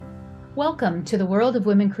Welcome to the World of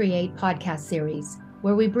Women Create podcast series,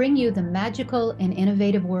 where we bring you the magical and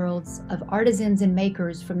innovative worlds of artisans and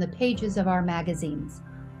makers from the pages of our magazines,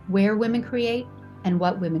 Where Women Create and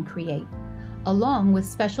What Women Create, along with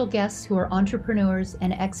special guests who are entrepreneurs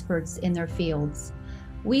and experts in their fields.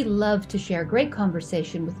 We love to share great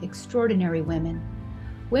conversation with extraordinary women,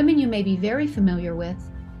 women you may be very familiar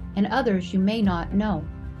with, and others you may not know.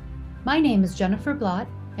 My name is Jennifer Blott,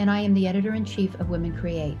 and I am the editor-in-chief of Women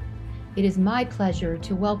Create. It is my pleasure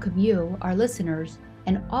to welcome you, our listeners,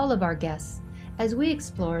 and all of our guests as we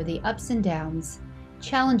explore the ups and downs,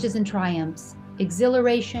 challenges and triumphs,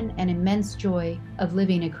 exhilaration and immense joy of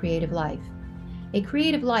living a creative life. A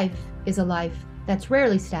creative life is a life that's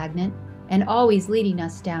rarely stagnant and always leading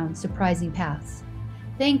us down surprising paths.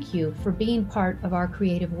 Thank you for being part of our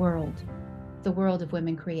creative world, the World of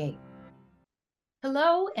Women Create.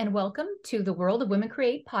 Hello and welcome to the World of Women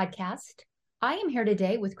Create podcast. I am here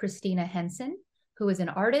today with Christina Henson, who is an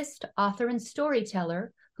artist, author, and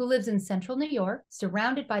storyteller who lives in central New York,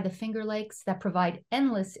 surrounded by the Finger Lakes that provide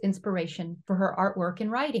endless inspiration for her artwork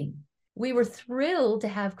and writing. We were thrilled to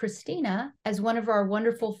have Christina as one of our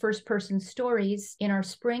wonderful first-person stories in our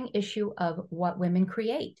spring issue of What Women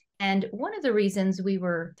Create. And one of the reasons we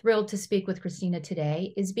were thrilled to speak with Christina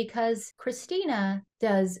today is because Christina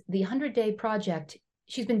does the 100-Day Project.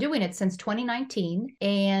 She's been doing it since 2019,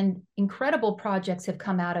 and incredible projects have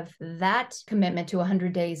come out of that commitment to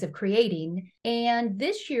 100 days of creating. And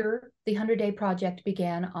this year, the 100-Day Project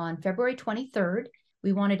began on February 23rd.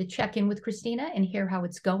 We wanted to check in with Christina and hear how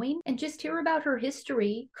it's going and just hear about her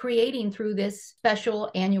history creating through this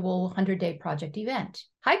special annual 100-Day Project event.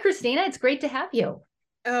 Hi, Christina. It's great to have you.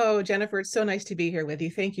 Oh, Jennifer, it's so nice to be here with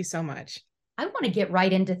you. Thank you so much. I want to get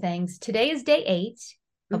right into things. Today is day 8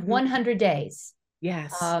 of 100 days.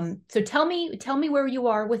 Yes. So tell me where you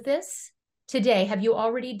are with this today. Have you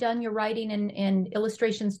already done your writing and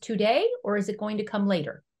illustrations today, or is it going to come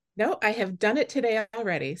later? No, I have done it today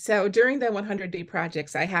already. So during the 100-day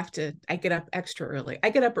projects, I get up extra early.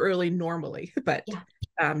 I get up early normally, but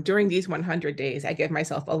during these 100 days, I give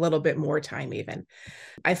myself a little bit more time even.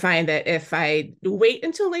 I find that if I wait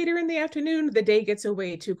until later in the afternoon, the day gets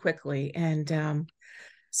away too quickly. And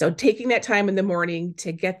so taking that time in the morning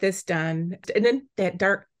to get this done, and then that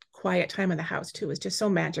dark, quiet time in the house too, is just so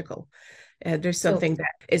magical. There's something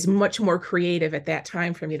that is much more creative at that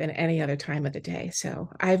time for me than any other time of the day. So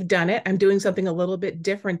I've done it. I'm doing something a little bit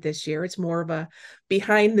different this year. It's more of a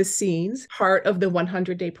behind the scenes part of the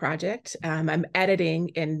 100-day project. I'm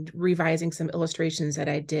editing and revising some illustrations that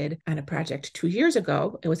I did on a project 2 years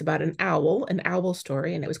ago. It was about an owl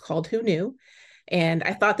story, and it was called Who Knew? And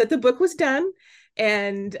I thought that the book was done.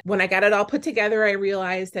 And when I got it all put together, I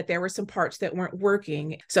realized that there were some parts that weren't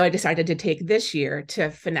working. So I decided to take this year to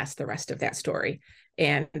finesse the rest of that story.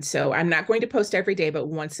 And so I'm not going to post every day, but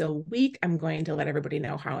once a week, I'm going to let everybody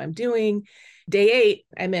know how I'm doing. Day 8,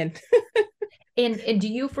 I'm in. And do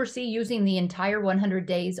you foresee using the entire 100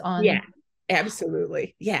 days on? Yeah,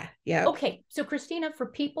 absolutely. Yeah. Okay. So Christina, for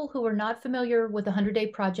people who are not familiar with the 100-Day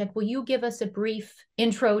Project, will you give us a brief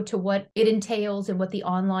intro to what it entails and what the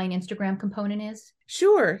online Instagram component is?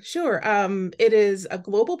 Sure. It is a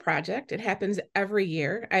global project. It happens every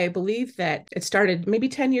year. I believe that it started maybe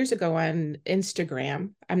 10 years ago on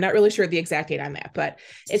Instagram. I'm not really sure the exact date on that, but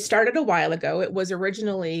it started a while ago. It was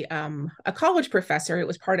originally a college professor. It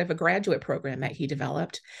was part of a graduate program that he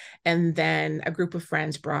developed. And then a group of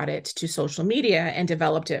friends brought it to social media and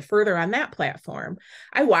developed it further on that platform.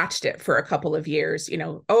 I watched it for a couple of years,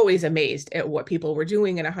 always amazed at what people were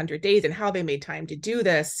doing in 100 days and how they made time to do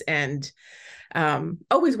this. And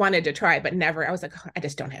always wanted to try, but never. I was like, I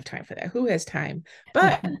just don't have time for that. Who has time?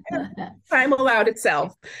 But time allowed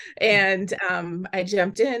itself. And I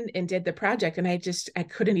jumped in and did the project, and I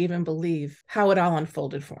couldn't even believe how it all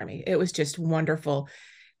unfolded for me. It was just wonderful.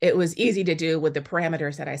 It was easy to do with the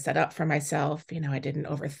parameters that I set up for myself. I didn't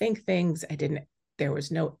overthink things. There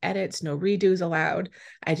was no edits, no redos allowed.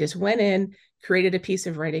 I just went in, created a piece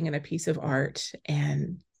of writing and a piece of art,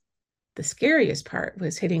 and the scariest part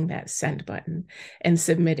was hitting that send button and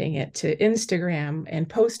submitting it to Instagram and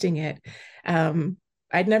posting it.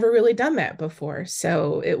 I'd never really done that before.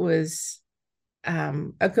 So it was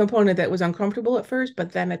a component that was uncomfortable at first,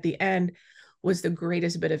 but then at the end was the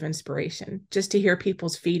greatest bit of inspiration just to hear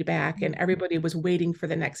people's feedback, and everybody was waiting for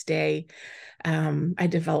the next day. I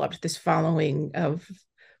developed this following of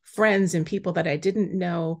friends and people that I didn't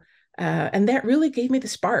know. And that really gave me the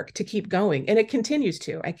spark to keep going. And it continues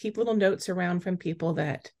to. I keep little notes around from people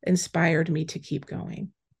that inspired me to keep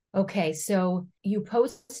going. Okay. So you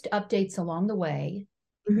post updates along the way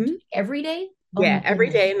every day? Yeah, every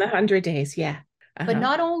day in the 100 days. Yeah. But Uh-huh.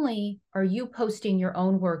 not only are you posting your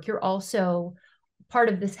own work, you're also part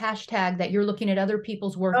of this hashtag that you're looking at other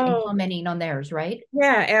people's work and Oh, commenting on theirs, right?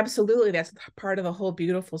 yeah, absolutely. That's part of the whole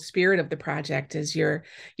beautiful spirit of the project is you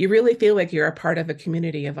really feel like you're a part of a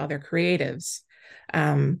community of other creatives.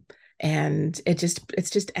 Um, and it's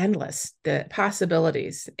just endless, the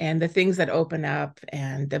possibilities and the things that open up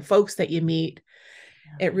and the folks that you meet.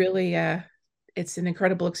 It really it's an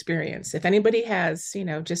incredible experience. If anybody has,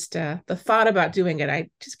 just the thought about doing it, I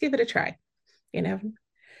just give it a try, you know.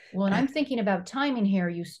 Well, and Uh, I'm thinking about timing here.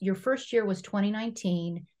 Your first year was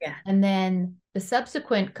 2019, yeah. and then the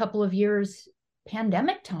subsequent couple of years,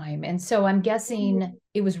 pandemic time. And so I'm guessing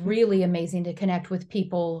it was really amazing to connect with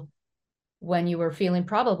people when you were feeling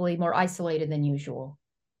probably more isolated than usual,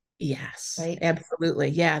 Yes, right? absolutely.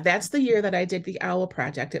 Yeah, that's the year that I did the OWL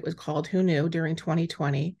project. It was called Who Knew during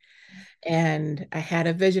 2020. And I had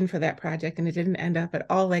a vision for that project, and it didn't end up at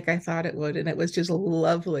all like I thought it would. And it was just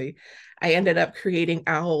lovely. I ended up creating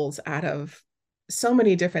owls out of so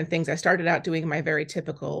many different things. I started out doing my very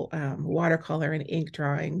typical watercolor and ink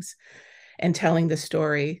drawings and telling the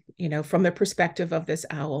story, from the perspective of this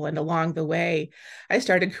owl. And along the way, I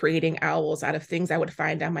started creating owls out of things I would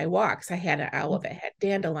find on my walks. I had an owl that had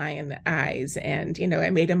dandelion eyes, and, I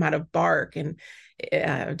made them out of bark and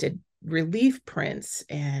did relief prints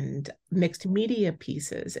and mixed media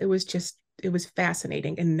pieces. It was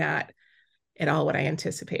fascinating and not at all what I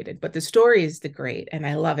anticipated. But the story is the great, and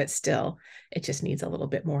I love it still. It just needs a little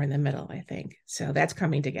bit more in the middle, I think. So that's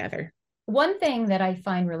coming together. One thing that I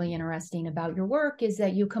find really interesting about your work is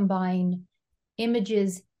that you combine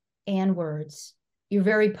images and words. You're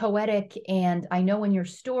very poetic. And I know in your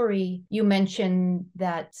story, you mention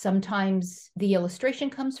that sometimes the illustration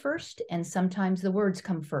comes first and sometimes the words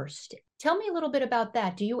come first. Tell me a little bit about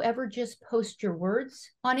that. Do you ever just post your words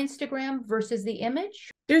on Instagram versus the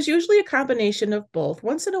image? There's usually a combination of both.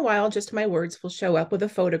 Once in a while, just my words will show up with a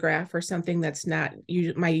photograph or something that's not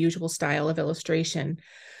my usual style of illustration,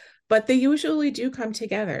 but they usually do come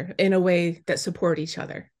together in a way that support each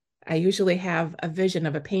other. I usually have a vision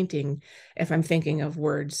of a painting if I'm thinking of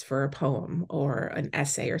words for a poem or an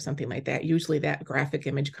essay or something like that. Usually that graphic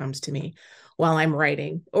image comes to me while I'm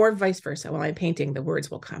writing, or vice versa. While I'm painting, the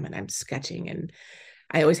words will come and I'm sketching. And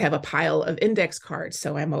I always have a pile of index cards.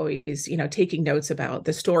 So I'm always, taking notes about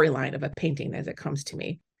the storyline of a painting as it comes to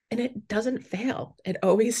me. And it doesn't fail. It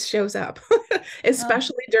always shows up, Oh,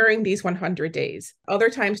 especially during these 100 days. Other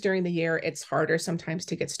times during the year, it's harder sometimes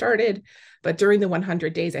to get started. But during the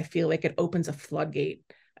 100 days, I feel like it opens a floodgate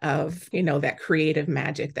of, that creative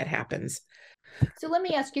magic that happens. so let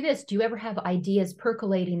me ask you this. Do you ever have ideas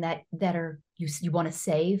percolating that are you want to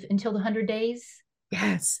save until the 100 days?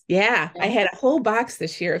 Yes. Yeah. I No. had a whole box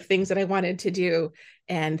this year of things that I wanted to do.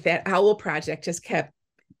 And that owl project just kept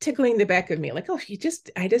tickling the back of me like, oh,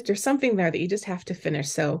 there's something there that you just have to finish.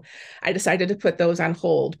 So I decided to put those on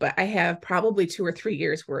hold, but I have probably 2 or 3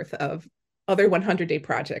 years worth of other 100-day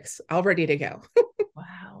projects all ready to go.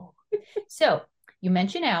 Wow. So you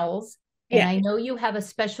mentioned owls, and Yeah. I know you have a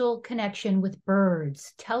special connection with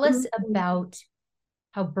birds. Tell us Mhm. about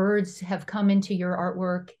how birds have come into your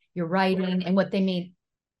artwork, your writing, and what they mean.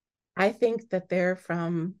 I think that they're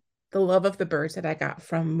from the love of the birds that I got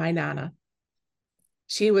from my Nana.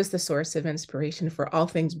 She was the source of inspiration for all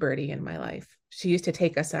things birdie in my life. She used to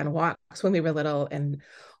take us on walks when we were little and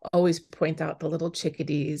always point out the little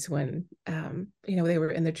chickadees when, they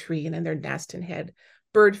were in the tree and in their nest and had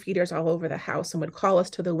bird feeders all over the house and would call us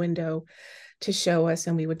to the window to show us.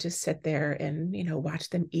 And we would just sit there and, watch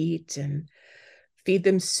them eat and feed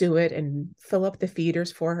them suet and fill up the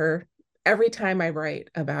feeders for her. Every time I write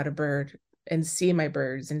about a bird and see my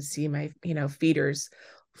birds and see my, feeders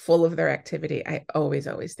full of their activity, I always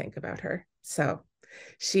think about her. So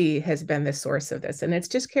she has been the source of this, and it's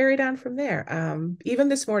just carried on from there. Even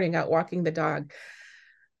this morning out walking the dog,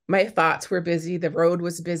 my thoughts were busy, the road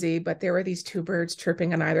was busy, but there were these two birds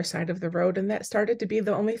chirping on either side of the road, and that started to be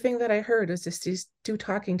the only thing that I heard was just these two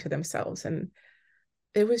talking to themselves. And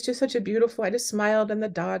it was just such a beautiful, I just smiled and the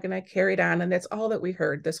dog and I carried on. And that's all that we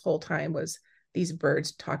heard this whole time was these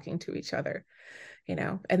birds talking to each other,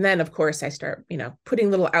 And then of course I start,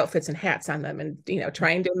 putting little outfits and hats on them and,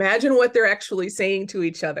 trying to imagine what they're actually saying to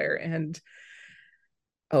each other. And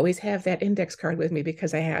always have that index card with me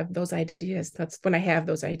because I have those ideas. That's when I have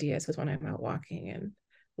those ideas is when I'm out walking and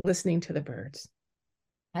listening to the birds.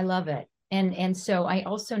 I love it. And so I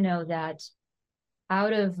also know that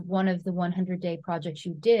out of one of the 100-day projects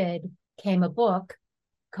you did came a book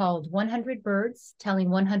called 100 Birds Telling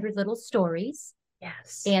 100 Little Stories.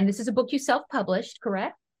 Yes. And this is a book you self-published,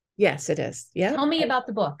 correct? Yes, it is. Yep. Tell me about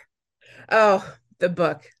the book. Oh, the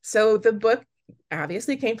book. So the book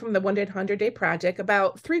obviously came from the 100 Day Project.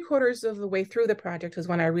 About 3/4 of the way through the project was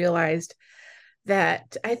when I realized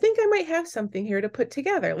that I think I might have something here to put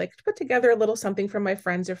together, like to put together a little something for my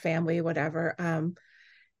friends or family, whatever.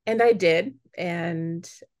 And I did. And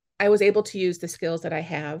I was able to use the skills that I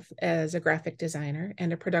have as a graphic designer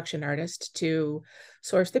and a production artist to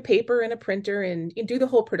source the paper and a printer and do the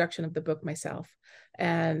whole production of the book myself.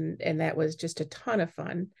 And that was just a ton of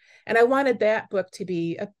fun. And I wanted that book to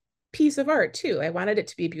be a piece of art too. I wanted it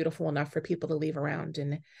to be beautiful enough for people to leave around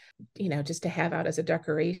and, just to have out as a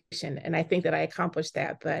decoration. And I think that I accomplished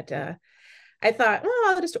that. But I thought, well,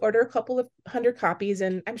 I'll just order a couple of 100 copies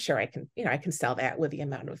and I'm sure I can sell that with the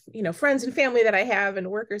amount of, friends and family that I have and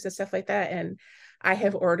workers and stuff like that. And I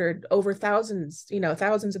have ordered over thousands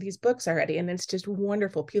of these books already. And it's just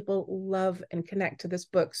wonderful. People love and connect to this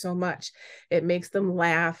book so much. It makes them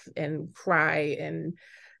laugh and cry and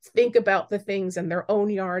think about the things in their own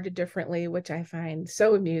yard differently, which I find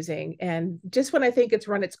so amusing. And just when I think it's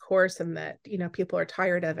run its course and that, people are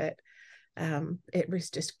tired of it,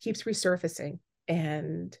 just keeps resurfacing.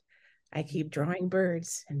 And I keep drawing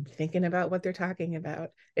birds and thinking about what they're talking about.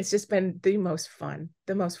 It's just been the most fun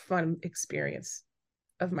experience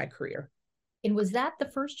of my career. And was that the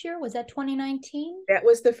first year? Was that 2019? That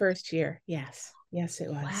was the first year. Yes. Yes, it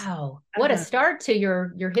was. Wow. What a start to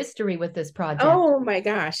your history with this project. Oh my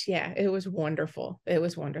gosh. Yeah, it was wonderful. It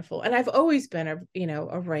was wonderful. And I've always been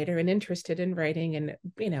a writer and interested in writing and,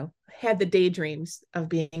 had the daydreams of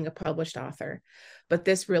being a published author. But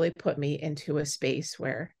this really put me into a space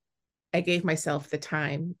where I gave myself the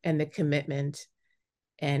time and the commitment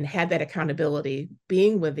and had that accountability,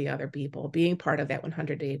 being with the other people, being part of that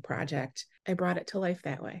 100 Day Project. I brought it to life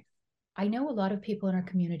that way. I know a lot of people in our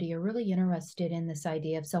community are really interested in this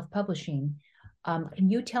idea of self-publishing. Can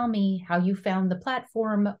you tell me how you found the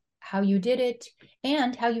platform, how you did it,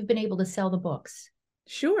 and how you've been able to sell the books?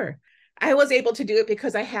 Sure. I was able to do it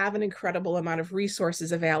because I have an incredible amount of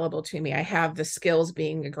resources available to me. I have the skills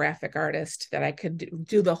being a graphic artist that I could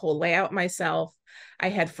do the whole layout myself. I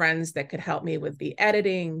had friends that could help me with the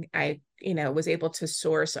editing. I, was able to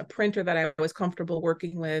source a printer that I was comfortable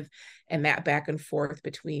working with, and that back and forth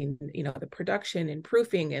between, the production and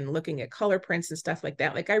proofing and looking at color prints and stuff like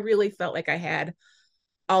that. Like I really felt like I had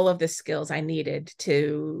all of the skills I needed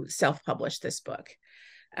to self-publish this book.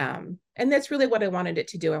 And that's really what I wanted it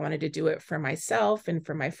to do. I wanted to do it for myself and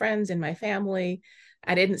for my friends and my family.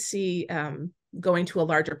 I didn't see going to a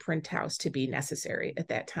larger print house to be necessary at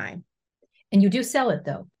that time. And you do sell it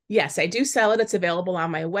though? Yes, I do sell it. It's available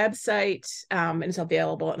on my website, and it's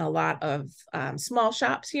available in a lot of small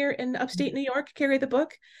shops here in upstate New York carry the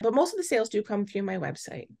book, but most of the sales do come through my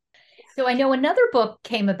website. So I know another book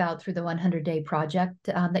came about through the 100 Day Project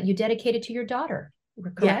that you dedicated to your daughter,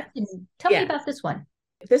 correct? Yeah. And tell me about this one.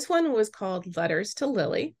 This one was called Letters to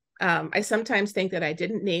Lily. I sometimes think that I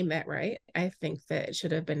didn't name that right. I think that it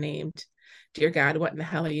should have been named, Dear God, what in the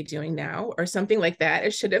hell are you doing now? Or something like that.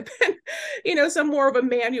 It should have been, some more of a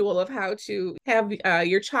manual of how to have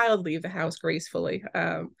your child leave the house gracefully.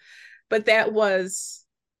 But that was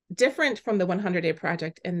different from the 100 Day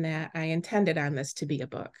Project in that I intended on this to be a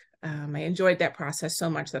book. I enjoyed that process so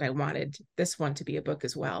much that I wanted this one to be a book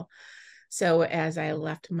as well. So as I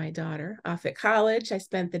left my daughter off at college, I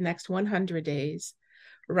spent the next 100 days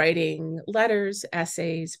writing letters,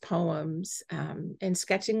 essays, poems, and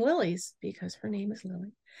sketching Lily's because her name is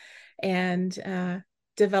Lily, and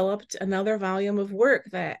developed another volume of work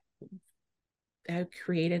that I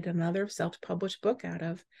created another self-published book out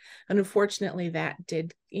of. And unfortunately, that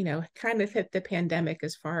did, kind of hit the pandemic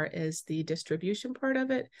as far as the distribution part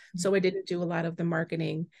of it. So I didn't do a lot of the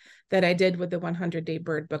marketing that I did with the 100 Day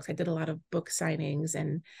Bird books. I did a lot of book signings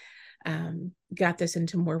and got this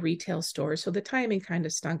into more retail stores. So the timing kind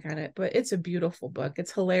of stunk on it, but it's a beautiful book.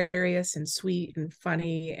 It's hilarious and sweet and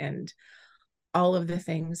funny and all of the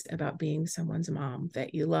things about being someone's mom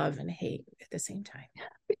that you love and hate at the same time.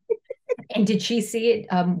 And did she see it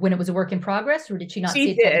when it was a work in progress, or did she not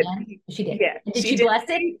see it till the end? She did. Yeah. Did she bless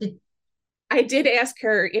it? I did ask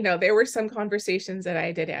her, there were some conversations that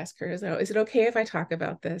I did ask her, is it okay if I talk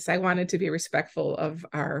about this? I wanted to be respectful of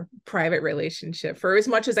our private relationship for as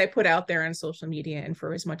much as I put out there on social media and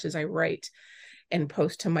for as much as I write and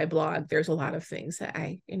post to my blog. There's a lot of things that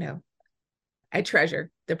I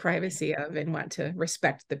treasure the privacy of and want to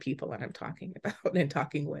respect the people that I'm talking about and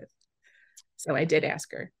talking with. So I did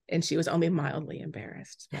ask her, and she was only mildly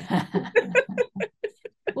embarrassed.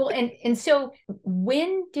 Well, and so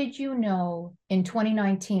when did you know in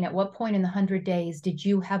 2019, at what point in the 100 days did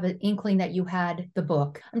you have an inkling that you had the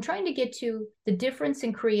book? I'm trying to get to the difference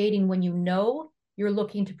in creating when you're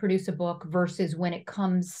looking to produce a book versus when it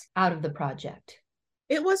comes out of the project.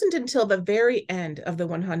 It wasn't until the very end of the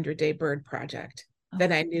 100-Day Bird Project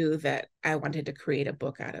that I knew that I wanted to create a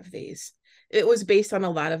book out of these. It was based on a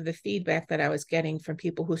lot of the feedback that I was getting from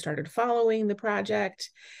people who started following the project.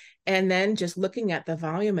 And then just looking at the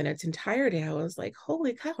volume in its entirety, I was like,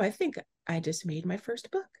 holy cow, I think I just made my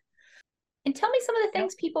first book. And tell me some of the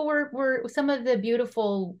things people were some of the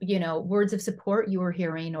beautiful, words of support you were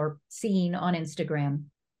hearing or seeing on Instagram.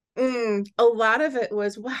 A lot of it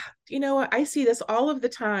was, wow, you know what? I see this all of the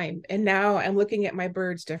time. And now I'm looking at my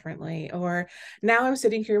birds differently. Or now I'm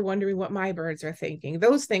sitting here wondering what my birds are thinking.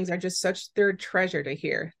 Those things are just they're a treasure to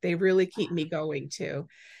hear. They really keep me going too.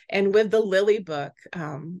 And with the Lily book,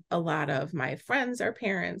 a lot of my friends are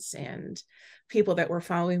parents, and people that were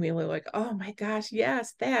following me were like, oh my gosh,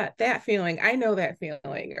 yes, that feeling. I know that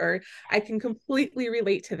feeling, or I can completely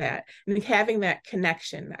relate to that. And having that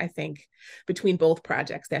connection, I think, between both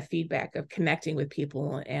projects, that feedback of connecting with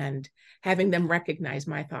people and having them recognize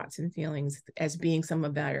my thoughts and feelings as being some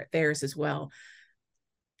of theirs as well.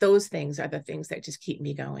 Those things are the things that just keep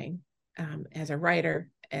me going, as a writer,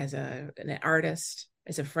 as an artist,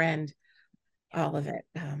 as a friend. All of it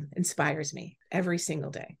inspires me every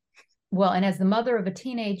single day. Well, and as the mother of a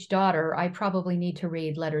teenage daughter, I probably need to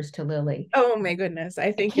read Letters to Lily. Oh my goodness.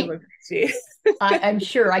 I think you'll appreciate. I'm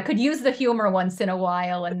sure I could use the humor once in a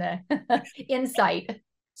while and the insight.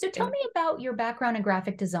 So tell me about your background in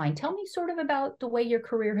graphic design. Tell me sort of about the way your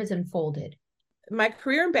career has unfolded. My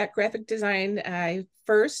career in graphic design, I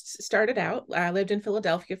first started out, I lived in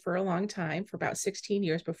Philadelphia for a long time, for about 16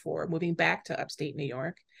 years before moving back to upstate New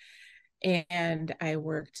York. And I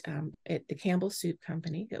worked at the Campbell Soup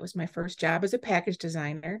Company. It was my first job as a package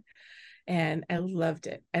designer. And I loved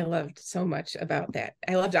it. I loved so much about that.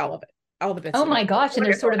 I loved all of it, all the bits. Oh my gosh. And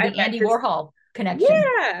there's sort of the Andy Warhol connection.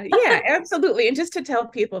 Yeah, absolutely. And just to tell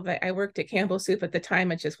people that I worked at Campbell Soup at the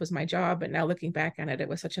time, it just was my job. But now looking back on it, it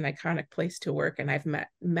was such an iconic place to work. And I've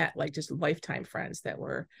met like just lifetime friends that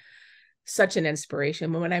were such an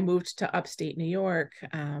inspiration. When I moved to upstate New York,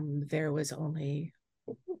 there was only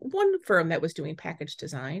one firm that was doing package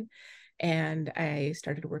design, and I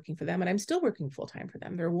started working for them, and I'm still working full-time for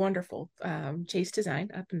them. They're wonderful. Chase Design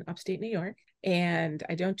up in upstate New York. And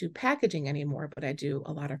I don't do packaging anymore, but I do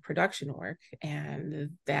a lot of production work, and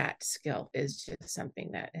that skill is just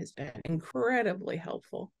something that has been incredibly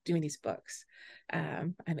helpful doing these books.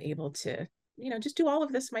 I'm able to just do all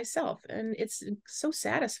of this myself, and it's so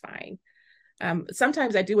satisfying.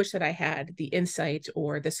 Sometimes I do wish that I had the insight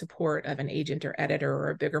or the support of an agent or editor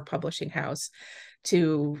or a bigger publishing house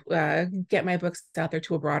to get my books out there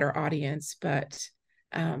to a broader audience. But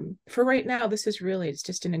for right now, it's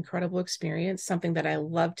just an incredible experience, something that I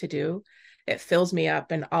love to do. It fills me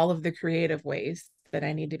up in all of the creative ways that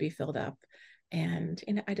I need to be filled up. And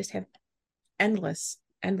I just have endless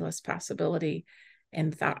possibility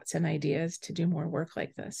and thoughts and ideas to do more work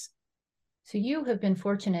like this. So you have been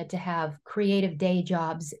fortunate to have creative day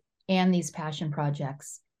jobs and these passion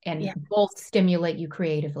projects, and both stimulate you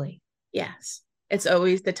creatively. Yes. It's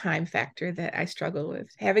always the time factor that I struggle with,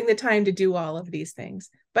 having the time to do all of these things.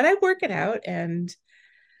 But I work it out, and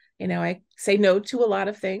I say no to a lot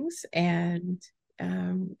of things, and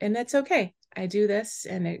that's okay. I do this,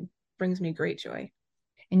 and it brings me great joy.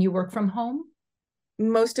 And you work from home?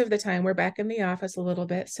 Most of the time. We're back in the office a little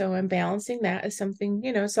bit, so I'm balancing that as something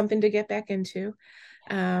to get back into.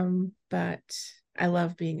 But I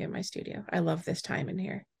love being in my studio. I love this time in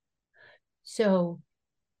here. So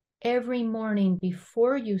every morning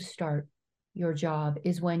before you start your job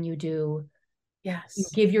is when you do, you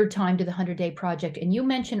give your time to the 100-Day Project. And you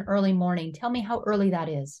mentioned early morning. Tell me how early that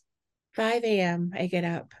is. 5 a.m. I get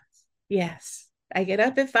up. Yes. I get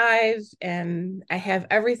up at 5, and I have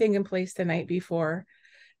everything in place the night before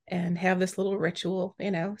and have this little ritual,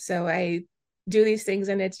 so I do these things,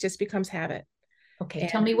 and it just becomes habit. Okay.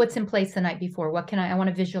 Tell me what's in place the night before. I want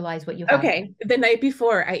to visualize what you have. Okay. The night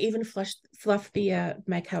before, I even fluff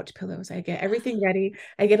my couch pillows. I get everything ready.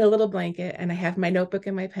 I get a little blanket, and I have my notebook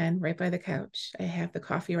and my pen right by the couch. I have the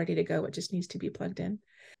coffee ready to go. It just needs to be plugged in.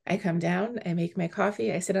 I come down, I make my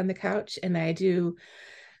coffee, I sit on the couch, and I do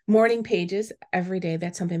morning pages every day.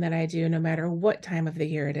 That's something that I do no matter what time of the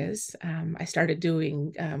year it is. I started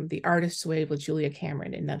doing The Artist's Way with Julia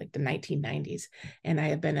Cameron in the 1990s. And I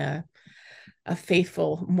have been a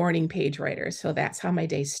faithful morning page writer. So that's how my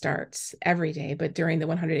day starts every day. But during the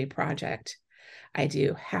 100-Day Project, I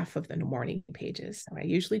do half of the morning pages. So I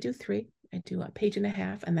usually do 3. I do a page and a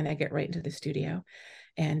half, and then I get right into the studio.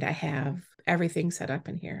 And I have everything set up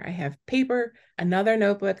in here. I have paper, another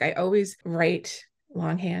notebook. I always write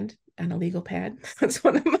longhand. on a legal pad. That's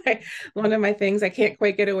one of my things I can't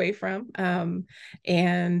quite get away from.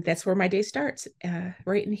 And that's where my day starts,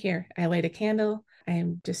 right in here. I light a candle. I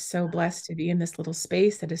am just so blessed to be in this little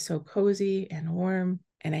space that is so cozy and warm,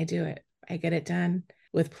 and I do it. I get it done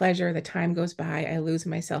with pleasure. The time goes by. I lose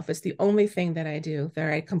myself. It's the only thing that I do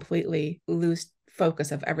that I completely lose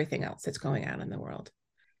focus of everything else that's going on in the world.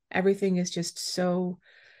 Everything is just so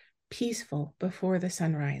peaceful before the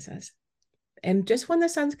sun rises. And just when the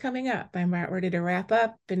sun's coming up, I'm ready to wrap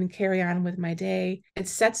up and carry on with my day. It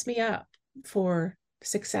sets me up for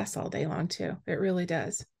success all day long, too. It really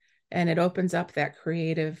does. And it opens up that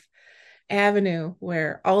creative avenue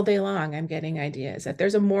where all day long I'm getting ideas. If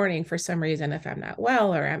there's a morning for some reason, if I'm not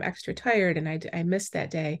well or I'm extra tired and I miss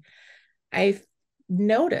that day, I've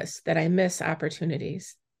noticed that I miss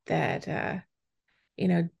opportunities that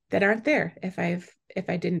that aren't there if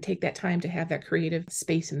I didn't take that time to have that creative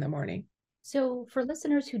space in the morning. So, for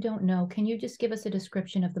listeners who don't know, can you just give us a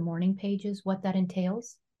description of the morning pages, what that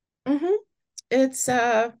entails? Mm-hmm. It's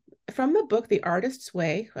from the book The Artist's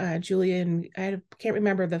Way. Julian, I can't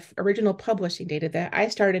remember the original publishing date of that. I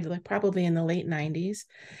started like probably in the late 90s.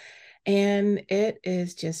 And it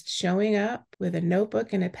is just showing up with a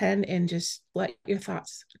notebook and a pen and just let your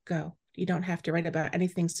thoughts go. You don't have to write about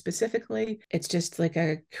anything specifically. It's just like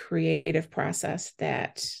a creative process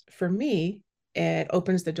that, for me, it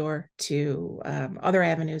opens the door to other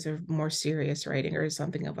avenues of more serious writing or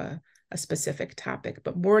something of a specific topic.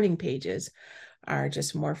 But morning pages are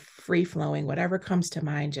just more free flowing. Whatever comes to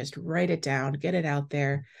mind, just write it down, get it out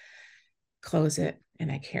there, close it,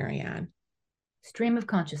 and I carry on. Stream of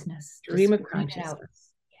consciousness. Stream of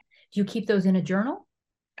consciousness. Do you keep those in a journal?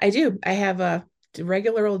 I do. I have a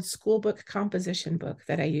regular old school book composition book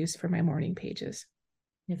that I use for my morning pages.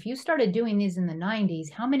 If you started doing these in the 90s,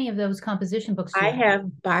 how many of those composition books do you have? I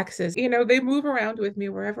have boxes. They move around with me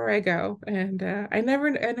wherever I go, and I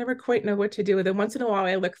never quite know what to do with them. Once in a while,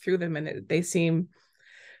 I look through them and they seem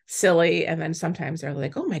silly, and then sometimes they're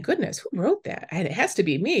like, "Oh my goodness, who wrote that? It has to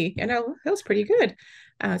be me." That was pretty good.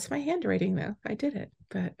 It's my handwriting, though. I did it,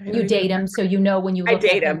 but you date them, so when you look. I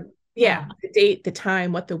date them. Yeah, the date, the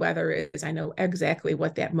time, what the weather is. I know exactly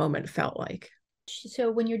what that moment felt like.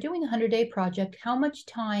 So when you're doing a 100-day project, how much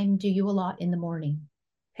time do you allot in the morning?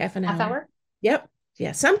 Half an hour. Half hour? Yep.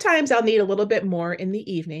 Yeah. Sometimes I'll need a little bit more in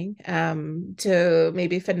the evening to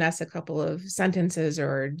maybe finesse a couple of sentences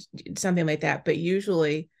or something like that. But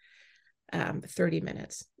usually 30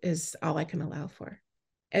 minutes is all I can allow for.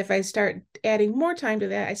 If I start adding more time to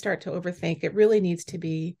that, I start to overthink. It really needs to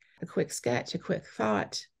be a quick sketch, a quick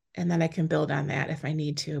thought, and then I can build on that if I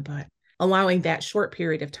need to. But allowing that short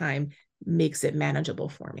period of time makes it manageable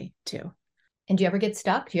for me too. And do you ever get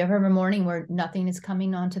stuck? Do you ever have a morning where nothing is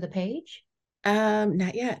coming onto the page?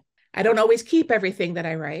 Not yet. I don't always keep everything that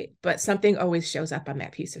I write, but something always shows up on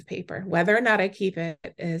that piece of paper. Whether or not I keep it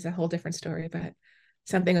is a whole different story, but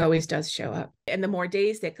something always does show up. And the more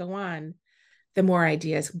days that go on, the more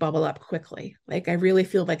ideas bubble up quickly. Like I really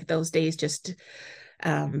feel like those days just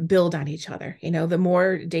build on each other. The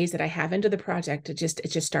more days that I have into the project, it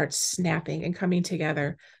just starts snapping and coming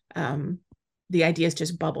together. The ideas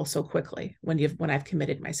just bubble so quickly when I've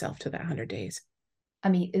committed myself to that 100 days. I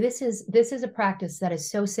mean, this is a practice that is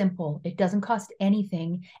so simple. It doesn't cost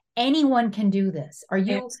anything. Anyone can do this.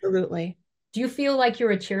 Absolutely. Do you feel like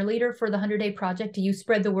you're a cheerleader for the 100-day project? Do you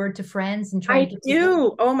spread the word to friends and try to get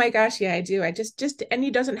people? Oh my gosh, yeah, I do. I just and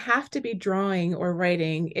it doesn't have to be drawing or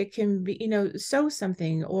writing. It can be, sew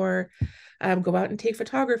something or go out and take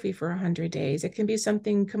photography for 100 days. It can be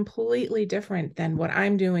something completely different than what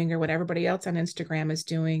I'm doing or what everybody else on Instagram is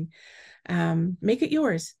doing. Make it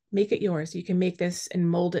yours. Make it yours. You can make this and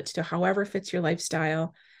mold it to however fits your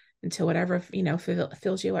lifestyle and to whatever,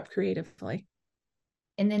 fills you up creatively.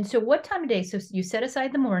 And then, so what time of day? So you set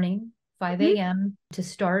aside the morning, 5 a.m. to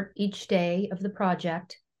start each day of the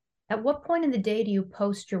project. At what point in the day do you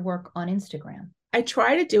post your work on Instagram? I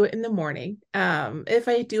try to do it in the morning. If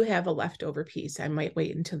I do have a leftover piece, I might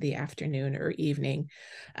wait until the afternoon or evening.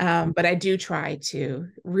 But I do try to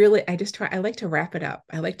really, I like to wrap it up.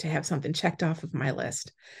 I like to have something checked off of my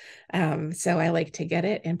list. So I like to get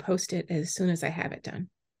it and post it as soon as I have it done.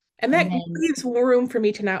 And that leaves room for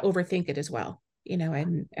me to not overthink it as well.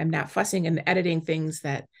 I'm not fussing and editing things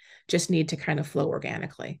that just need to kind of flow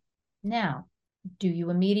organically. Now, do you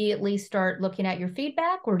immediately start looking at your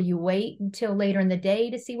feedback, or do you wait until later in the day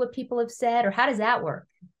to see what people have said, or how does that work?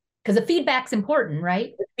 Because the feedback's important,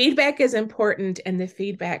 right? The feedback is important, and the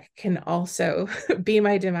feedback can also be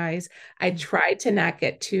my demise. I try to not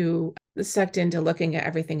get too sucked into looking at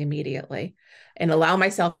everything immediately and allow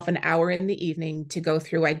myself an hour in the evening to go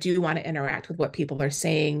through. I do want to interact with what people are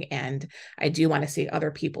saying, and I do want to see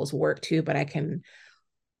other people's work too, but I can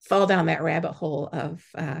fall down that rabbit hole of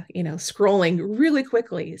scrolling really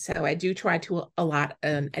quickly. So I do try to allot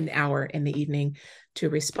an hour in the evening to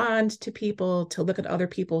respond to people, to look at other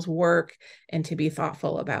people's work, and to be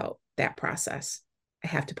thoughtful about that process. I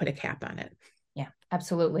have to put a cap on it. Yeah,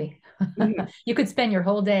 absolutely. Mhm. You could spend your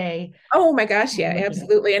whole day. Oh my gosh, yeah,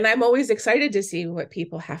 absolutely. And I'm always excited to see what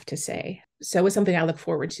people have to say. So it's something I look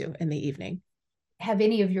forward to in the evening. Have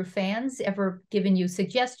any of your fans ever given you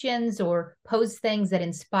suggestions or posed things that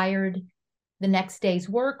inspired the next day's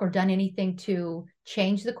work, or done anything to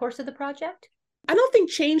change the course of the project? I don't think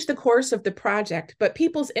change the course of the project, but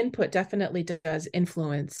people's input definitely does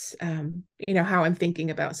influence, how I'm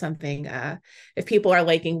thinking about something. If people are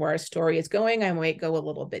liking where a story is going, I might go a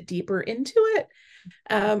little bit deeper into it.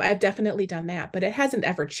 I've definitely done that, but it hasn't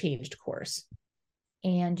ever changed course.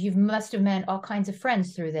 And you must have met all kinds of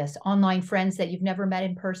friends through this, online friends that you've never met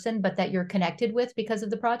in person, but that you're connected with because of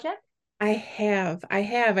the project?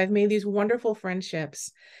 I've made these wonderful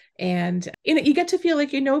friendships, and you get to feel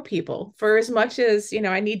like you know people. For as much as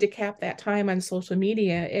I need to cap that time on social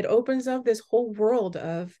media, it opens up this whole world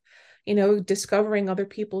of discovering other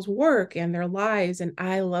people's work and their lives. And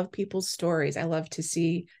I love people's stories. I love to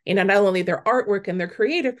see not only their artwork and their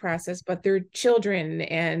creative process, but their children,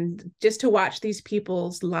 and just to watch these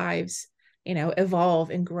people's lives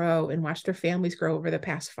evolve and grow, and watch their families grow over the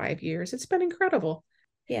past 5 years. It's been incredible.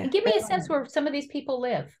 Yeah. And give me a sense where some of these people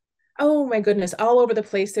live. Oh my goodness, all over the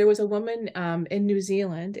place. There was a woman in New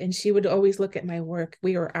Zealand, and she would always look at my work.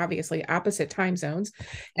 We were obviously opposite time zones,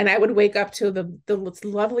 and I would wake up to the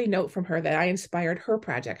lovely note from her that I inspired her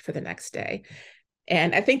project for the next day.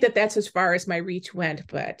 And I think that that's as far as my reach went,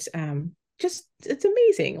 but just it's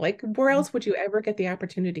amazing. Like, where else would you ever get the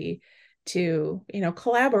opportunity to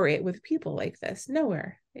collaborate with people like this?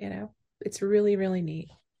 Nowhere. It's really, really neat.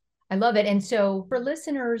 I love it. And so for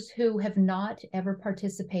listeners who have not ever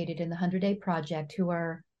participated in the 100-Day Project, who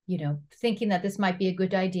are, thinking that this might be a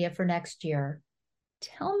good idea for next year,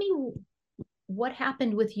 tell me what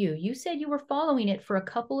happened with you. You said you were following it for a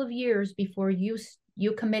couple of years before you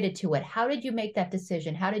committed to it. How did you make that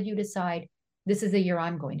decision? How did you decide this is the year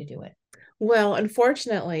I'm going to do it? Well,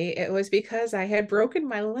 unfortunately, it was because I had broken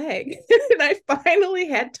my leg and I finally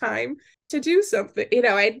had time to do something.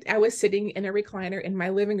 I was sitting in a recliner in my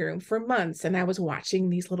living room for months, and I was watching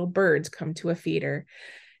these little birds come to a feeder.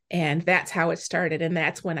 And that's how it started. And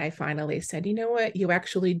that's when I finally said, you know what? You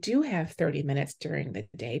actually do have 30 minutes during the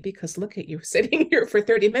day, because look at you sitting here for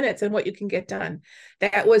 30 minutes and what you can get done.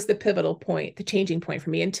 That was the pivotal point, the changing point for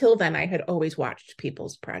me. Until then, I had always watched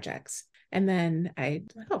people's projects. And then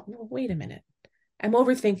well, wait a minute. I'm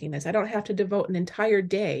overthinking this. I don't have to devote an entire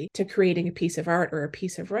day to creating a piece of art or a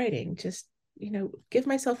piece of writing. Just, give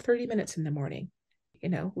myself 30 minutes in the morning.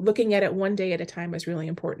 Looking at it one day at a time is really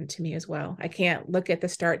important to me as well. I can't look at the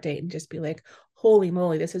start date and just be like, holy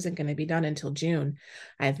moly, this isn't going to be done until June.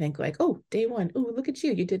 I think like, oh, day one. Oh, look at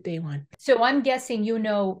you. You did day one. So I'm guessing,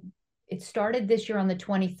 it started this year on the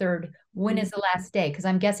 23rd. When is the last day? Because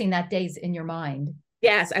I'm guessing that day's in your mind.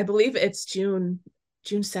 Yes, I believe it's June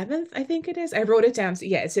 7th, I think it is. I wrote it down. So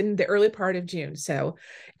yeah, it's in the early part of June. So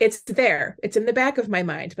it's there. It's in the back of my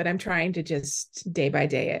mind, but I'm trying to just day by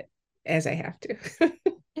day it as I have to. And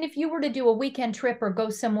if you were to do a weekend trip or go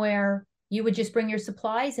somewhere, you would just bring your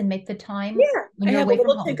supplies and make the time. Yeah, I have a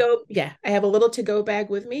little to go. Yeah, I have a little to go bag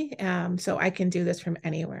with me. So I can do this from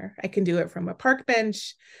anywhere. I can do it from a park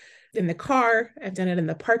bench, in the car. I've done it in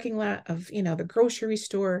the parking lot of, the grocery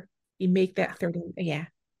store. You make that 30, yeah.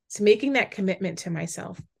 It's making that commitment to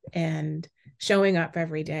myself and showing up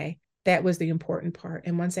every day. That was the important part.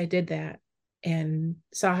 And once I did that and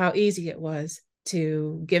saw how easy it was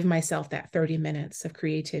to give myself that 30 minutes of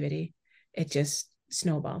creativity, it just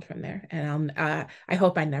snowballed from there. And I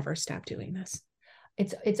hope I never stop doing this.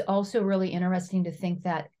 It's also really interesting to think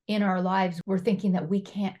that in our lives, we're thinking that we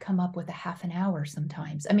can't come up with a half an hour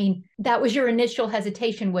sometimes. I mean, that was your initial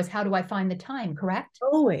hesitation, was how do I find the time, correct?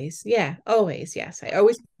 Always. Yeah, always. Yes. I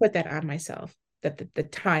always put that on myself, that the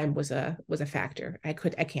time was a factor. I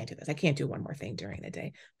can't do this. I can't do one more thing during the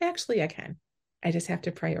day. Actually, I can. I just have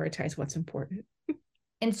to prioritize what's important.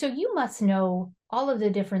 And so you must know all of the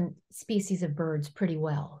different species of birds pretty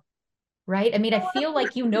well, right? I mean, I feel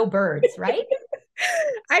like you know birds, right?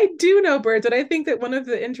 I do know birds, and I think that one of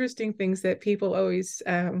the interesting things that people always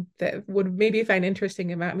that would maybe find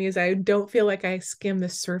interesting about me is I don't feel like I skim the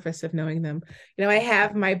surface of knowing them. You know, I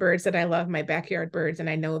have my birds that I love, my backyard birds, and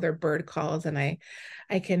I know their bird calls, and I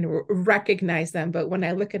can recognize them. But when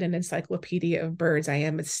I look at an encyclopedia of birds, I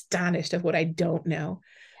am astonished of what I don't know.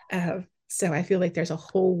 So I feel like there's a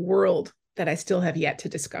whole world that I still have yet to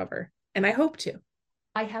discover, and I hope to.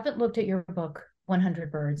 I haven't looked at your book,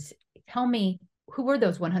 100 Birds. Tell me, who were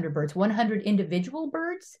those 100 birds? 100 individual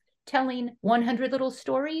birds telling 100 little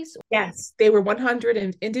stories? Yes, they were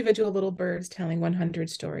 100 individual little birds telling 100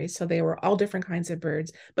 stories. So they were all different kinds of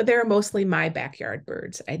birds, but they were mostly my backyard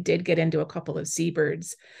birds. I did get into a couple of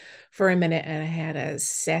seabirds for a minute, and I had a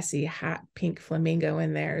sassy hot pink flamingo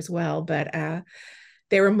in there as well. But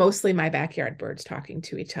they were mostly my backyard birds talking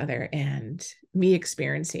to each other and me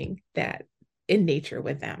experiencing that in nature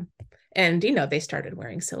with them. And, you know, they started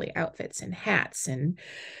wearing silly outfits and hats and,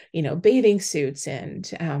 you know, bathing suits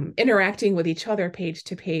and interacting with each other page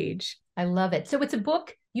to page. I love it. So it's a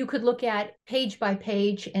book you could look at page by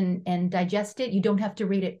page and digest it. You don't have to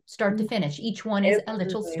read it start to finish. Each one is a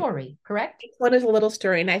little story, correct? Each one is a little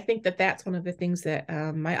story. And I think that that's one of the things that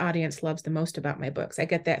my audience loves the most about my books. I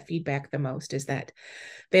get that feedback the most, is that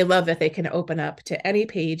they love that they can open up to any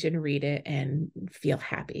page and read it and feel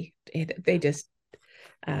happy. They just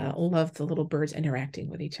love the little birds interacting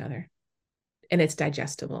with each other. And it's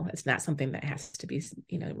digestible. It's not something that has to be,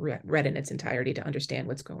 you know, read in its entirety to understand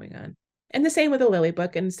what's going on. And the same with the Lily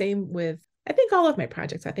book, and same with, I think, all of my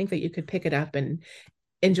projects. I think that you could pick it up and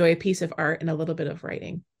enjoy a piece of art and a little bit of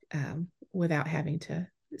writing without having to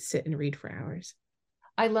sit and read for hours.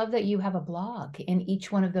 I love that you have a blog, and each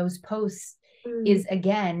one of those posts is,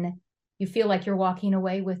 again, you feel like you're walking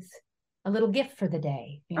away with a little gift for the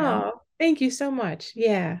day. You know? Oh, thank you so much.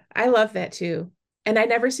 Yeah, I love that too. And I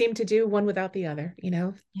never seem to do one without the other, you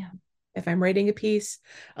know? Yeah. If I'm writing a piece,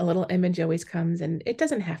 a little image always comes, and it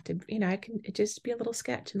doesn't have to, you know, it just be a little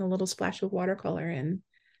sketch and a little splash of watercolor. And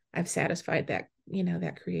I've satisfied that, you know,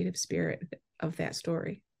 that creative spirit of that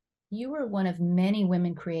story. You are one of many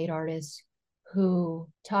women create artists who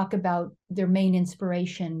talk about their main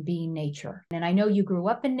inspiration being nature. And I know you grew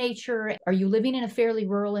up in nature. Are you living in a fairly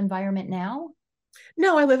rural environment now?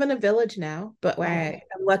 No, I live in a village now, but I'm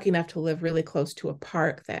lucky enough to live really close to a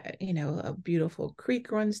park that, you know, a beautiful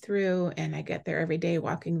creek runs through, and I get there every day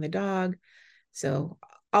walking the dog. So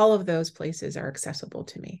all of those places are accessible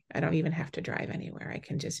to me. I don't even have to drive anywhere. I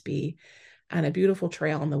can just be on a beautiful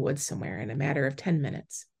trail in the woods somewhere in a matter of 10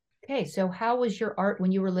 minutes. Okay, so how was your art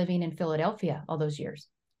when you were living in Philadelphia all those years?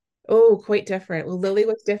 Oh, quite different. Well, Lily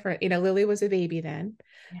was different. You know, Lily was a baby then.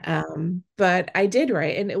 Yeah. But I did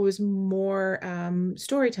write, and it was more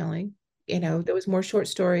storytelling. You know, there was more short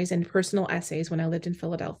stories and personal essays when I lived in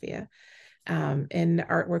Philadelphia. And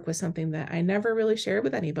artwork was something that I never really shared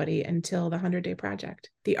with anybody until the 100-Day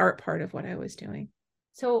Project, the art part of what I was doing.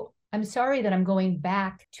 So I'm sorry that I'm going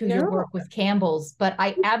back to No. your work with Campbell's, but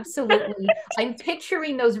I absolutely, I'm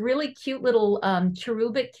picturing those really cute little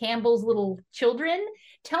cherubic Campbell's little children.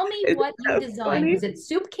 Tell me what you designed. Funny? Was it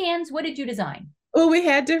soup cans? What did you design? Well, we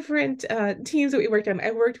had different teams that we worked on.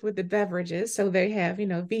 I worked with the beverages, so they have, you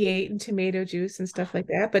know, V8 and tomato juice and stuff like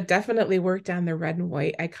that, but definitely worked on the red and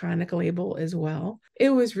white iconic label as well.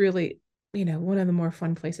 It was really, you know, one of the more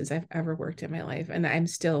fun places I've ever worked in my life, and I'm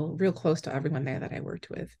still real close to everyone there that I worked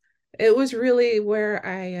with. It was really where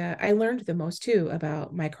I learned the most too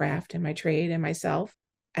about my craft and my trade and myself.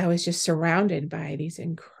 I was just surrounded by these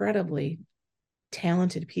incredibly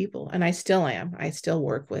talented people, and I still am. I still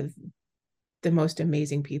work with the most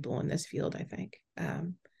amazing people in this field, I think.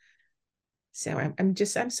 So I'm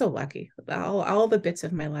so lucky. All the bits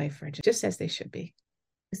of my life are just as they should be.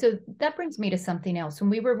 So that brings me to something else. When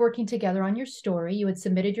we were working together on your story, you had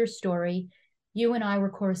submitted your story. You and I were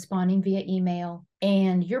corresponding via email,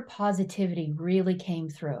 and your positivity really came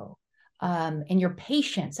through. And your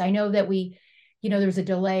patience. I know that there's a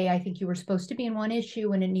delay. I think you were supposed to be in one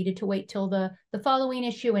issue and it needed to wait till the following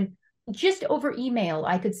issue. And just over email,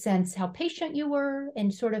 I could sense how patient you were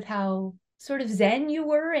and sort of how sort of zen you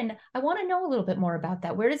were. And I want to know a little bit more about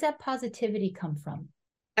that. Where does that positivity come from?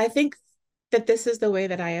 I think that this is the way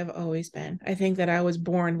that I have always been. I think that I was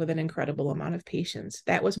born with an incredible amount of patience.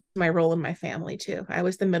 That was my role in my family too. I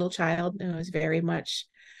was the middle child, and I was very much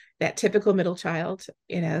that typical middle child,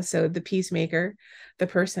 you know, so the peacemaker, the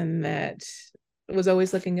person that was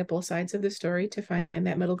always looking at both sides of the story to find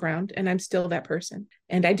that middle ground. And I'm still that person.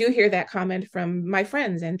 And I do hear that comment from my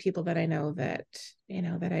friends and people that I know that, you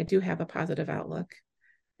know, that I do have a positive outlook.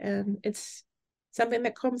 And it's something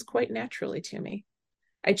that comes quite naturally to me.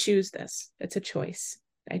 I choose this. It's a choice.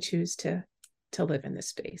 I choose to to live in this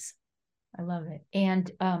space. I love it. And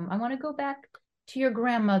I want to go back to your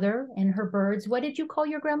grandmother and her birds. What did you call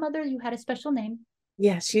your grandmother? You had a special name.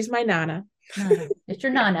 Yes, she's my Nana. Nana. It's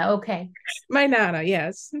your Nana. Okay. My Nana,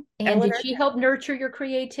 yes. And Eleanor. did she help nurture your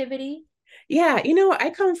creativity? Yeah, I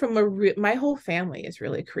come from my whole family is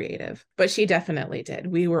really creative, but she definitely did.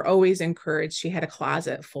 We were always encouraged. She had a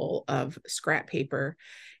closet full of scrap paper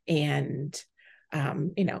and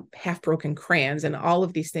half broken crayons and all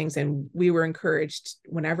of these things. And we were encouraged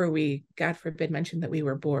whenever we, God forbid, mentioned that we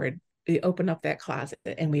were bored, we open up that closet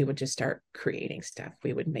and we would just start creating stuff.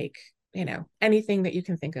 We would make, anything that you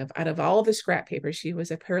can think of out of all of the scrap paper. She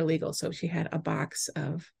was a paralegal, so she had a box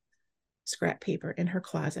of scrap paper in her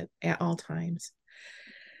closet at all times.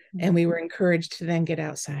 And we were encouraged to then get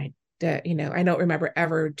outside. I don't remember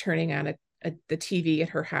ever turning on the TV at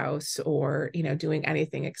her house or, doing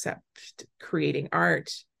anything except creating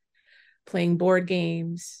art, playing board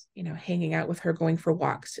games, hanging out with her, going for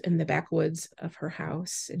walks in the backwoods of her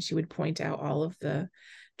house. And she would point out all of the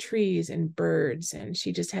trees and birds. And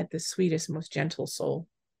she just had the sweetest, most gentle soul.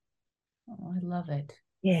 Oh, I love it.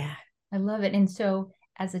 Yeah. I love it. And so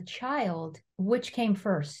as a child, which came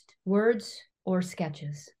first, words or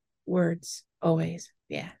sketches? Words, always.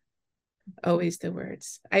 Yeah. Always the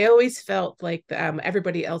words. I always felt like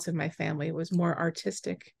everybody else in my family was more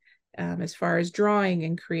artistic as far as drawing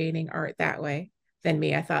and creating art that way than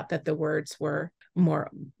me. I thought that the words were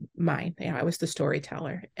more mine. I was the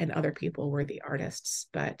storyteller and other people were the artists.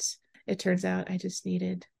 But it turns out I just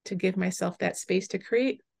needed to give myself that space to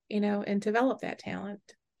create, and develop that talent.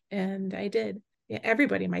 And I did. Yeah,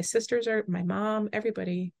 everybody, my sisters my mom,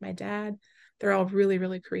 everybody, my dad, they're all really,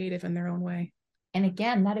 really creative in their own way. And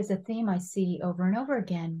again, that is a theme I see over and over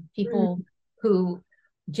again. People who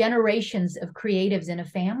generations of creatives in a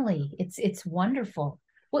family. It's wonderful.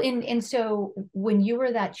 Well, and so when you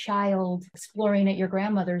were that child exploring at your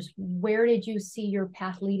grandmother's, where did you see your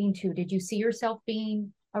path leading to? Did you see yourself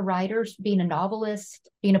being a writer, being a novelist,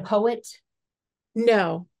 being a poet?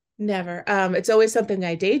 No, never. It's always something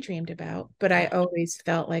I daydreamed about, but I always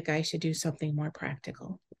felt like I should do something more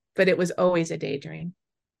practical. But it was always a daydream.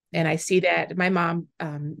 And I see that my mom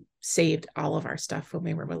saved all of our stuff when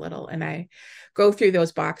we were little. And I go through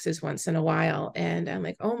those boxes once in a while. And I'm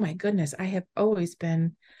like, oh my goodness, I have always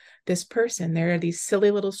been this person. There are these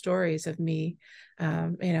silly little stories of me,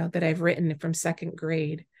 that I've written from second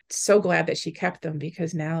grade. So glad that she kept them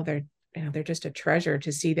because now they're just a treasure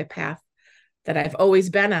to see the path that I've always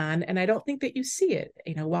been on. And I don't think that you see it,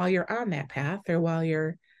 while you're on that path or while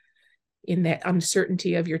you're in that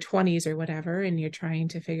uncertainty of your 20s or whatever, and you're trying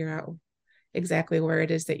to figure out exactly where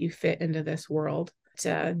it is that you fit into this world.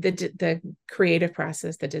 The creative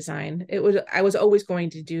process, the design, I was always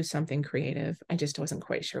going to do something creative. I just wasn't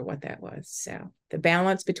quite sure what that was. So the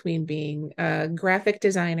balance between being a graphic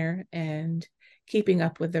designer and keeping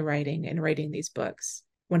up with the writing and writing these books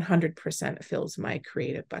 100% fills my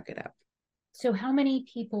creative bucket up. So how many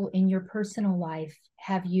people in your personal life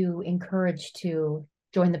have you encouraged to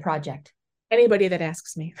join the project? Anybody that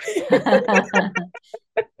asks me.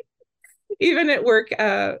 Even at work,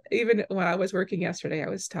 even when I was working yesterday, I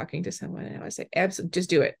was talking to someone and I was like, absolutely, just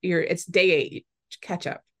do it. It's day 8, catch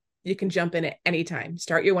up. You can jump in at any time.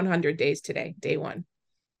 Start your 100 days today, day 1.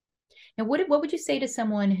 Now, what would you say to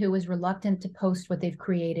someone who is reluctant to post what they've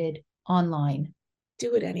created online?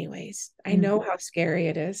 Do it anyways. I know how scary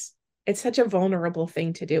it is. It's such a vulnerable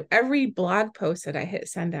thing to do. Every blog post that I hit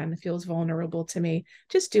send on feels vulnerable to me.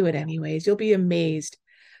 Just do it anyways. You'll be amazed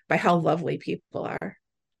by how lovely people are.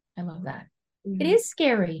 I love that. It is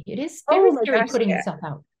scary. It is very scary putting yourself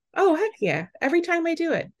out. Oh, heck yeah. Every time I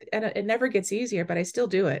do it. And it never gets easier, but I still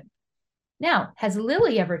do it. Now, has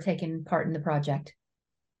Lily ever taken part in the project?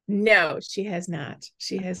 No, she has not.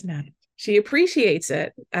 She has not. She appreciates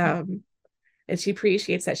it. And she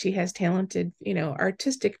appreciates that she has talented,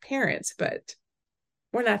 artistic parents, but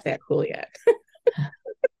we're not that cool yet.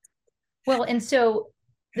 Well, and so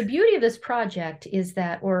the beauty of this project is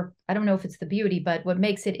that, or I don't know if it's the beauty, but what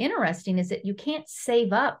makes it interesting is that you can't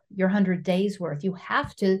save up your 100 days worth. You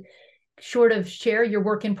have to sort of share your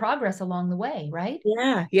work in progress along the way, right?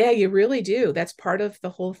 Yeah, you really do. That's part of the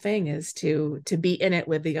whole thing, is to be in it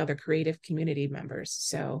with the other creative community members.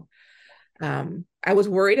 So I was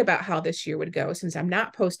worried about how this year would go since I'm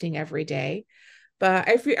not posting every day. But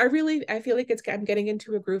I feel like I'm getting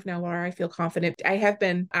into a groove now where I feel confident. I have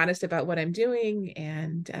been honest about what I'm doing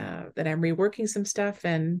and that I'm reworking some stuff,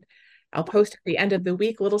 and I'll post at the end of the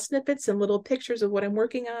week little snippets and little pictures of what I'm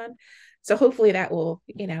working on. So hopefully that will,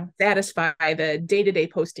 satisfy the day-to-day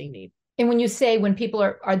posting need. And when you say, when people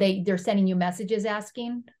they're sending you messages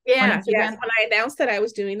asking on Yeah, yes. Instagram? When I announced that I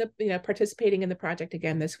was doing participating in the project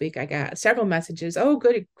again this week, I got several messages. Oh,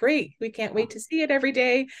 good, great. We can't wait to see it every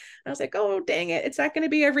day. I was like, oh, dang it. It's not going to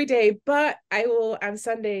be every day, but I will on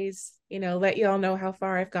Sundays, let you all know how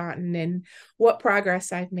far I've gotten and what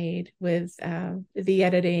progress I've made with the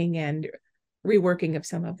editing and reworking of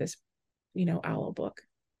some of this, owl book.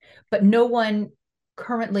 But no one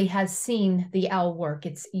currently has seen the owl work.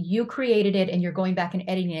 It's you created it and you're going back and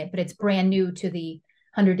editing it, but it's brand new to the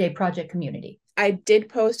 100-day project community. I did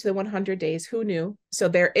post the 100 days. Who knew? So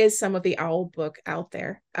there is some of the owl book out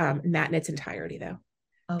there, not in its entirety though.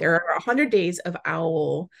 Oh. There are 100 days of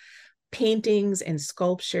owl paintings and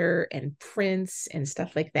sculpture and prints and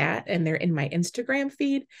stuff like that. And they're in my Instagram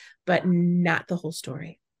feed, but not the whole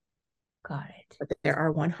story. Got it. But there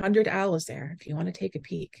are 100 owls there if you want to take a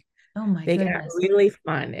peek. Oh my they goodness. got really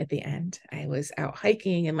fun at the end. I was out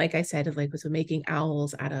hiking and like I said, was making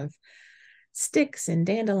owls out of sticks and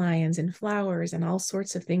dandelions and flowers and all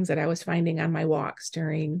sorts of things that I was finding on my walks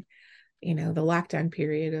during, the lockdown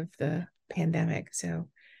period of the pandemic. So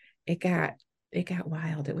it got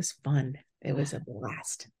wild. It was fun. It was a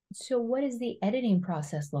blast. So what does the editing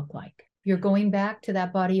process look like? You're going back to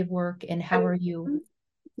that body of work and how are you?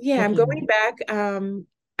 Yeah, I'm going back.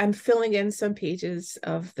 I'm filling in some pages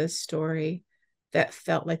of the story that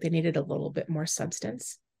felt like they needed a little bit more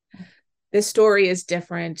substance. This story is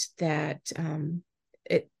different that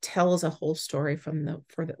it tells a whole story for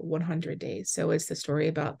the 100 days. So it's the story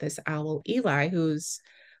about this owl, Eli, who's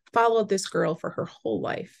followed this girl for her whole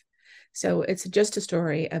life. So it's just a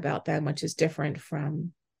story about them, which is different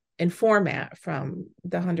in format from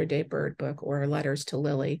the 100-Day Bird book or Letters to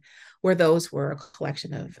Lily, where those were a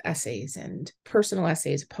collection of essays and personal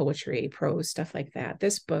essays, poetry, prose, stuff like that.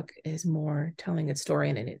 This book is more telling its story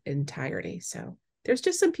in its entirety. So there's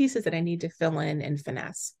just some pieces that I need to fill in and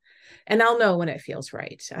finesse. And I'll know when it feels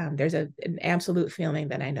right. There's an absolute feeling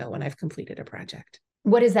that I know when I've completed a project.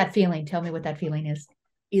 What is that feeling? Tell me what that feeling is.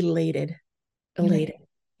 Elated.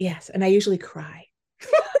 Yes. And I usually cry.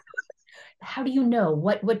 How do you know?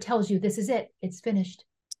 What tells you this is it? It's finished?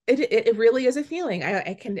 It really is a feeling.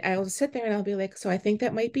 I'll sit there and I'll be like, so I think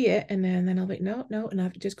that might be it. And then I'll be no, and I'll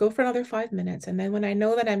just go for another 5 minutes. And then when I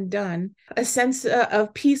know that I'm done, a sense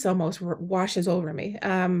of peace almost washes over me.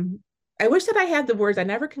 I wish that I had the words. I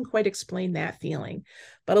never can quite explain that feeling,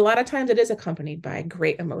 but a lot of times it is accompanied by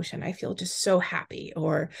great emotion. I feel just so happy,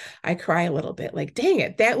 or I cry a little bit like, dang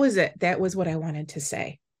it, that was it. That was what I wanted to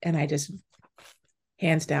say. And I just,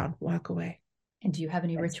 hands down, walk away. And do you have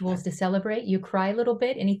any rituals to celebrate? You cry a little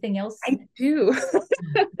bit? Anything else? I do.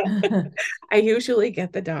 I usually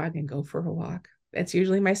get the dog and go for a walk. That's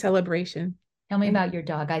usually my celebration. Tell me about your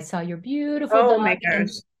dog. I saw your beautiful dog in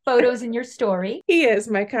photos in your story. He is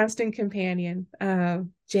my constant companion,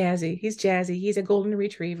 Jazzy. He's Jazzy. He's a golden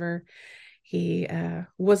retriever. He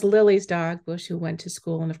was Lily's dog, Bush, who went to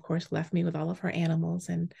school and, of course, left me with all of her animals.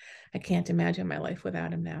 And I can't imagine my life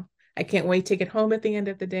without him now. I can't wait to get home at the end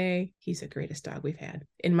of the day. He's the greatest dog we've had,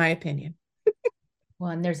 in my opinion.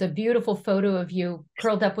 Well, and there's a beautiful photo of you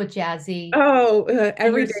curled up with Jazzy. Oh,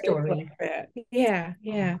 every day story. Like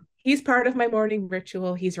yeah. He's part of my morning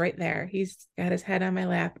ritual. He's right there. He's got his head on my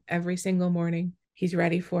lap every single morning. He's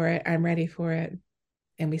ready for it. I'm ready for it.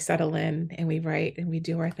 And we settle in and we write and we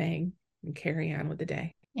do our thing and carry on with the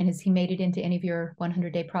day. And has he made it into any of your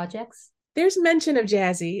 100-day projects? There's mention of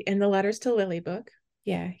Jazzy in the Letters to Lily book.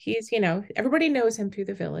 Yeah, he's, everybody knows him through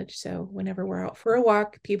the village. So whenever we're out for a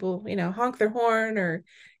walk, people, honk their horn or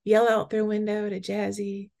yell out their window to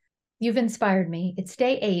Jazzy. You've inspired me. It's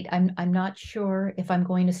day 8. I'm not sure if I'm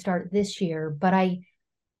going to start this year, but I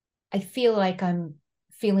feel like I'm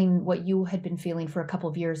feeling what you had been feeling for a couple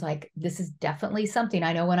of years. Like, this is definitely something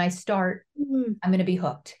I know when I start, I'm going to be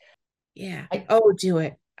hooked. Yeah. Do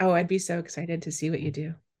it. Oh, I'd be so excited to see what you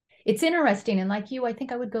do. It's interesting. And like you, I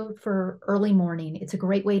think I would go for early morning. It's a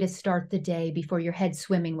great way to start the day before your head's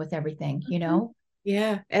swimming with everything,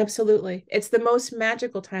 Yeah, absolutely. It's the most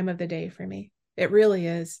magical time of the day for me. It really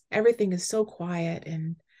is. Everything is so quiet,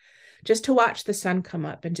 and just to watch the sun come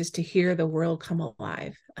up and just to hear the world come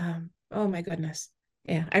alive. Oh my goodness.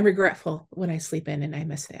 Yeah, I'm regretful when I sleep in and I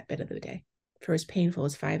miss that bit of the day, for as painful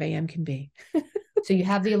as 5 a.m. can be. So you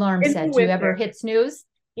have the alarm set. Do you ever hit snooze?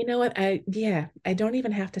 You know what? I don't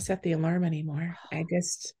even have to set the alarm anymore. I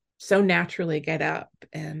just so naturally get up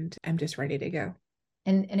and I'm just ready to go.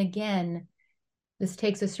 And again, this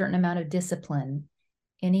takes a certain amount of discipline.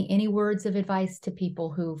 Any words of advice to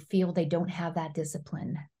people who feel they don't have that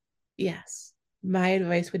discipline? Yes. My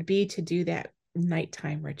advice would be to do that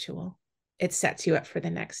nighttime ritual. It sets you up for the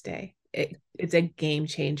next day. it's a game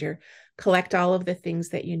changer. Collect all of the things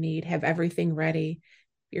that you need, have everything ready.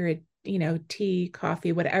 Your, tea,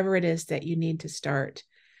 coffee, whatever it is that you need to start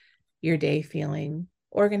your day feeling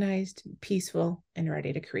organized, peaceful, and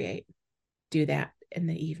ready to create. Do that in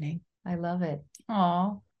the evening. I love it.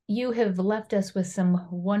 Aw, you have left us with some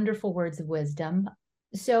wonderful words of wisdom.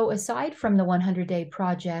 So aside from the 100-day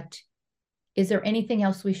project, is there anything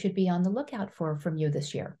else we should be on the lookout for from you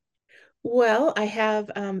this year? Well, I have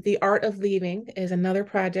The Art of Leaving is another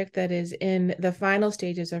project that is in the final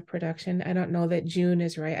stages of production. I don't know that June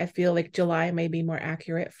is right. I feel like July may be more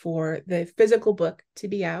accurate for the physical book to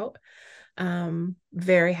be out.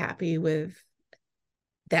 Very happy with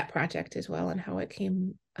that project as well and how it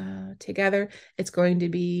came together. It's going to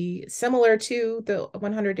be similar to the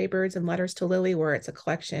 100-Day Birds and Letters to Lily, where it's a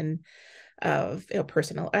collection of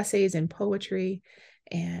personal essays and poetry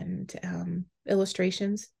and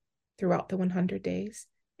illustrations throughout the 100 days.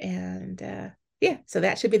 And so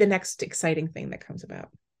that should be the next exciting thing that comes about.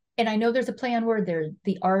 And I know there's a play on word there,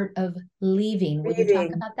 The Art of Leaving. Will you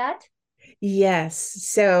talk about that? Yes.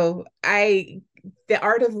 So The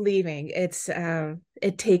Art of Leaving,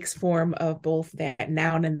 it takes form of both that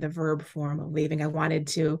noun and the verb form of leaving. I wanted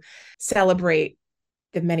to celebrate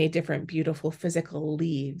the many different beautiful physical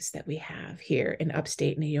leaves that we have here in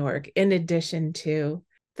upstate New York, in addition to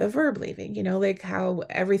the verb leaving, like how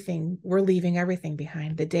we're leaving everything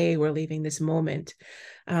behind. The day we're leaving this moment.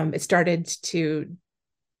 I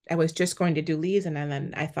was just going to do leaves, and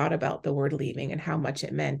then I thought about the word leaving and how much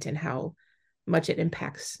it meant and how much it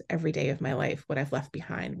impacts every day of my life, what I've left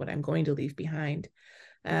behind, what I'm going to leave behind.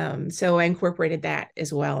 So I incorporated that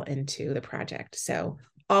as well into the project. So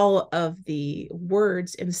all of the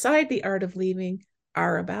words inside The Art of Leaving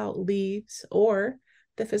are about leaves or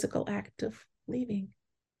the physical act of leaving.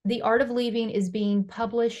 The Art of Leaving is being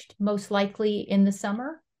published most likely in the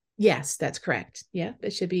summer? Yes, that's correct. Yeah,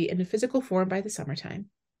 it should be in a physical form by the summertime.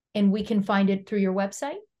 And we can find it through your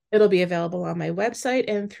website? It'll be available on my website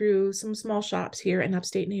and through some small shops here in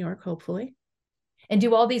upstate New York, hopefully. And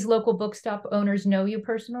do all these local bookstop owners know you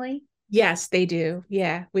personally? Yes, they do.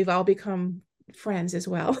 Yeah, we've all become friends as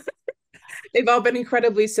well. They've all been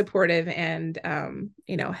incredibly supportive and,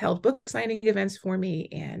 held book signing events for me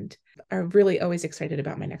and are really always excited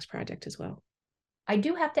about my next project as well. I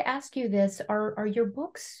do have to ask you this. Are your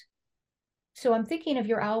books, so I'm thinking of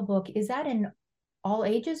your owl book, is that an all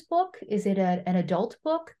ages book? Is it an adult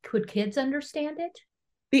book? Could kids understand it?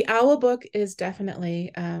 The owl book is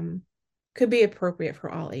definitely could be appropriate for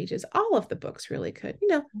all ages. All of the books really could.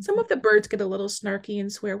 Some of the birds get a little snarky and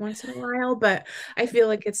swear once in a while, but I feel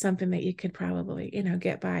like it's something that you could probably,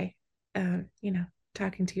 get by,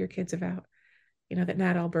 talking to your kids about, that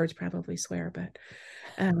not all birds probably swear, but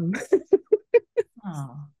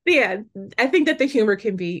yeah, I think that the humor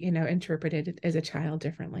can be, interpreted as a child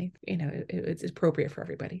differently. It's appropriate for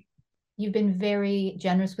everybody. You've been very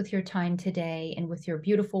generous with your time today and with your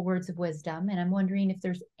beautiful words of wisdom. And I'm wondering if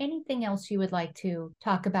there's anything else you would like to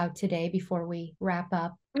talk about today before we wrap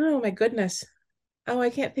up. Oh, my goodness. Oh,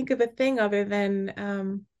 I can't think of a thing other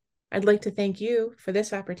than I'd like to thank you for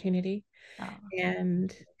this opportunity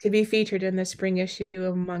and to be featured in the spring issue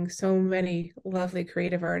among so many lovely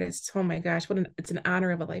creative artists. Oh my gosh, it's an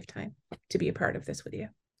honor of a lifetime to be a part of this with you.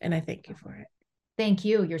 And I thank you for it. Thank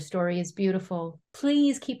you. Your story is beautiful.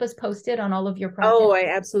 Please keep us posted on all of your projects. Oh, I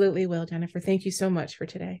absolutely will, Jennifer. Thank you so much for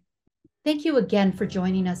today. Thank you again for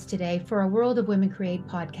joining us today for our World of Women Create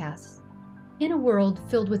podcast. In a world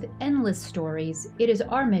filled with endless stories, it is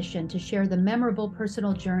our mission to share the memorable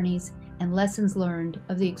personal journeys and lessons learned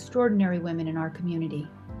of the extraordinary women in our community.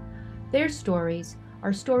 Their stories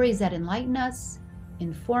are stories that enlighten us,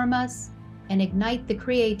 inform us, and ignite the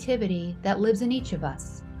creativity that lives in each of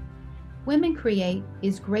us. Women Create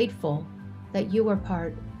is grateful that you are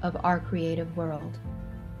part of our creative world.